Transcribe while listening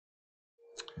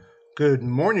Good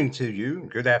morning to you.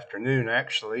 Good afternoon,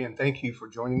 actually, and thank you for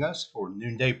joining us for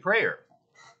Noonday Prayer.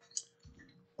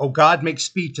 O God, make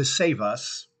speed to save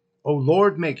us. O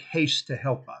Lord, make haste to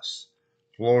help us.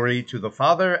 Glory to the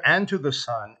Father, and to the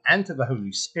Son, and to the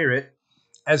Holy Spirit,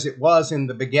 as it was in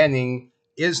the beginning,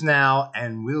 is now,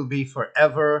 and will be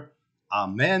forever.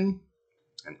 Amen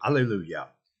and Alleluia.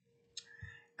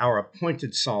 Our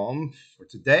appointed psalm for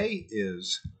today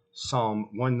is Psalm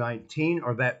 119,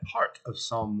 or that part of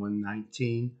Psalm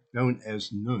 119 known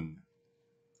as Nun.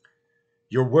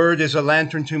 Your word is a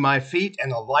lantern to my feet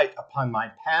and a light upon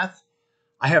my path.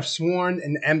 I have sworn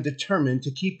and am determined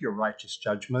to keep your righteous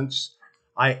judgments.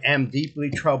 I am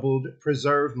deeply troubled.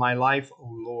 Preserve my life, O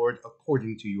Lord,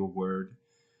 according to your word.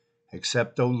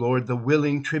 Accept, O Lord, the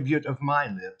willing tribute of my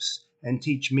lips, and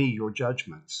teach me your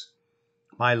judgments.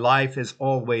 My life is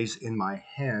always in my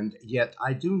hand, yet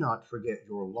I do not forget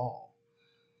your law.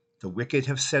 The wicked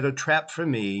have set a trap for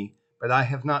me, but I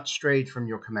have not strayed from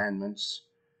your commandments.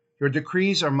 Your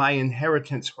decrees are my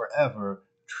inheritance forever.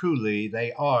 Truly,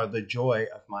 they are the joy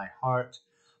of my heart.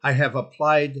 I have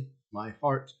applied my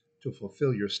heart to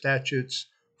fulfill your statutes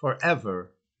forever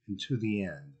and to the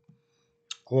end.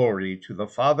 Glory to the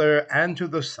Father, and to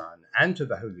the Son, and to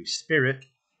the Holy Spirit,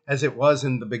 as it was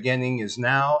in the beginning, is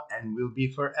now, and will be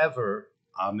forever.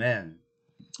 Amen.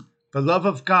 The love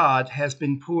of God has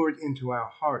been poured into our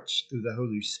hearts through the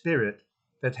Holy Spirit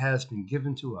that has been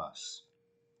given to us.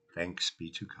 Thanks be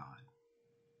to God.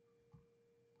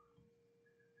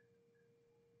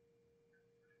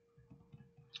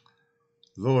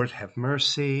 Lord, have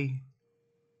mercy.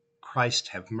 Christ,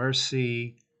 have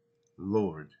mercy.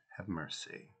 Lord, have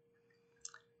mercy.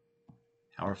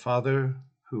 Our Father,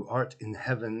 who art in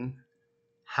heaven,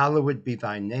 hallowed be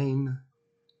thy name.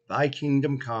 Thy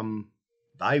kingdom come,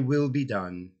 thy will be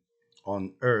done,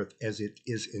 on earth as it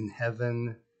is in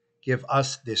heaven. Give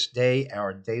us this day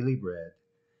our daily bread,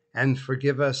 and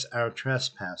forgive us our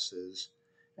trespasses,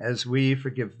 as we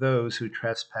forgive those who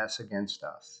trespass against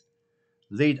us.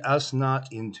 Lead us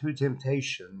not into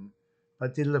temptation,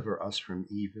 but deliver us from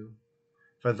evil.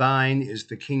 For thine is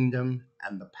the kingdom,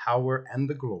 and the power, and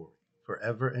the glory,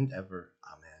 forever and ever.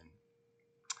 Amen.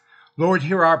 Lord,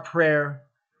 hear our prayer,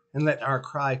 and let our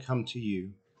cry come to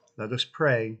you. Let us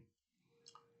pray.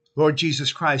 Lord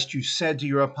Jesus Christ, you said to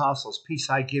your apostles, "Peace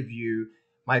I give you,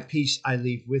 my peace I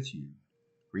leave with you.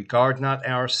 Regard not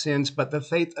our sins, but the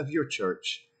faith of your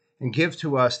church, and give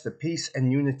to us the peace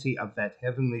and unity of that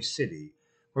heavenly city,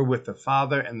 where with the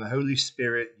Father and the Holy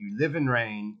Spirit you live and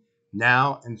reign,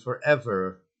 now and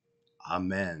forever.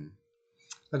 Amen."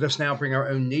 Let us now bring our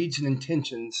own needs and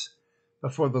intentions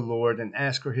before the Lord and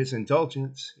ask for his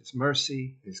indulgence, his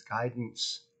mercy, his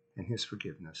guidance, and his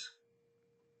forgiveness.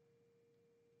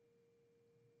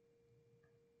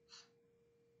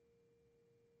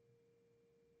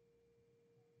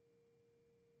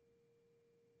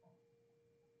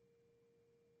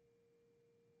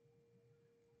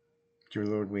 Dear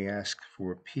Lord, we ask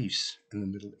for peace in the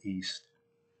Middle East,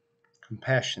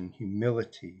 compassion,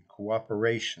 humility,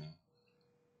 cooperation,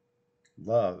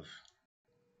 love,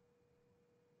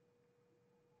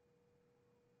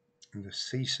 and the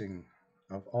ceasing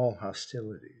of all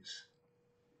hostilities.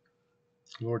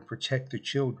 Lord, protect the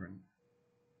children.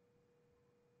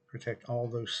 Protect all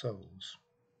those souls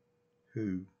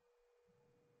who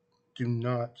do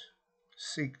not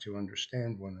seek to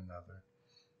understand one another,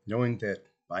 knowing that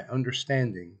by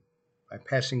understanding, by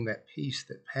passing that peace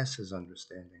that passes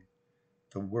understanding,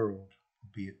 the world will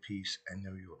be at peace and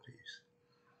know your peace.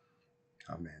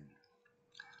 Amen.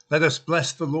 Let us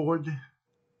bless the Lord.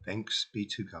 Thanks be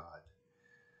to God.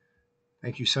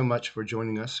 Thank you so much for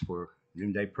joining us for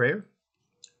Noonday Prayer.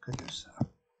 Goodness,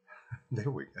 there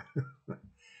we go.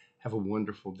 Have a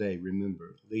wonderful day.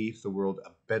 Remember, leave the world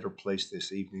a better place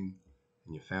this evening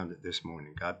than you found it this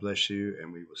morning. God bless you,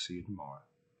 and we will see you tomorrow.